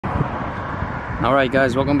Alright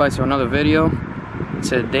guys, welcome back to another video.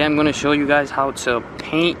 Today I'm going to show you guys how to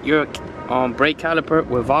paint your brake caliper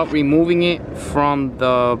without removing it from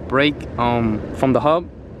the brake from the hub.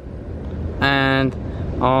 And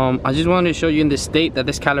I just wanted to show you in the state that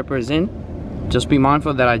this caliper is in. Just be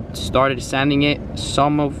mindful that I started sanding it,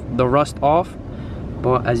 some of the rust off,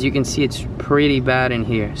 but as you can see it's pretty bad in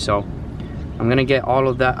here. So I'm gonna get all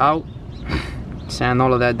of that out, sand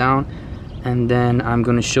all of that down, and then I'm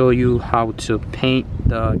gonna show you how to paint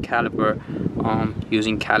the caliper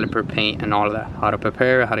using caliper paint and all of that. How to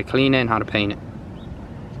prepare it, how to clean it, and how to paint it.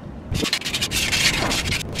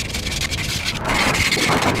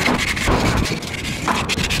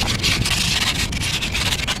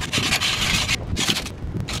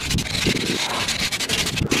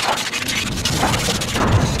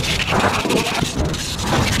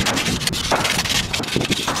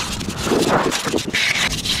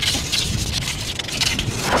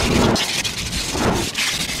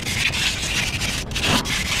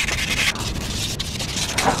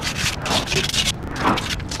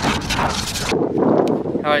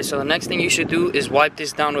 Alright, so the next thing you should do is wipe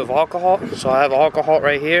this down with alcohol. So I have alcohol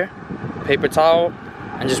right here, paper towel,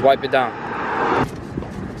 and just wipe it down.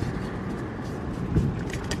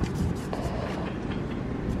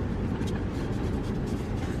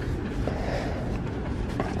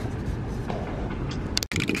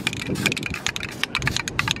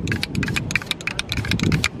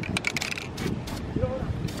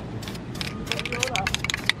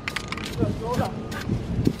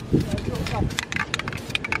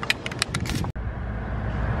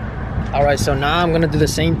 Alright, so now I'm gonna do the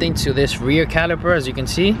same thing to this rear caliper. As you can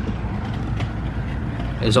see,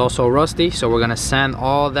 it's also rusty, so we're gonna sand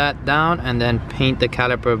all that down and then paint the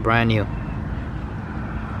caliper brand new.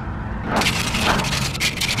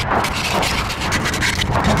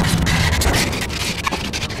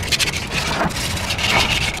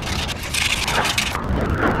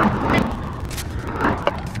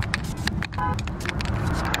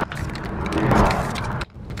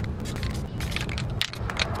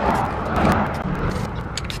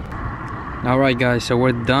 Alright guys, so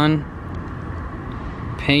we're done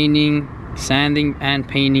painting, sanding and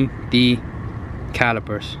painting the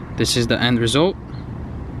calipers. This is the end result.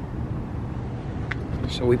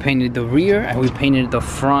 So we painted the rear and we painted the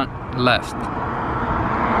front left.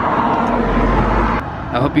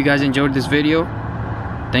 I hope you guys enjoyed this video.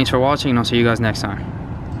 Thanks for watching and I'll see you guys next time.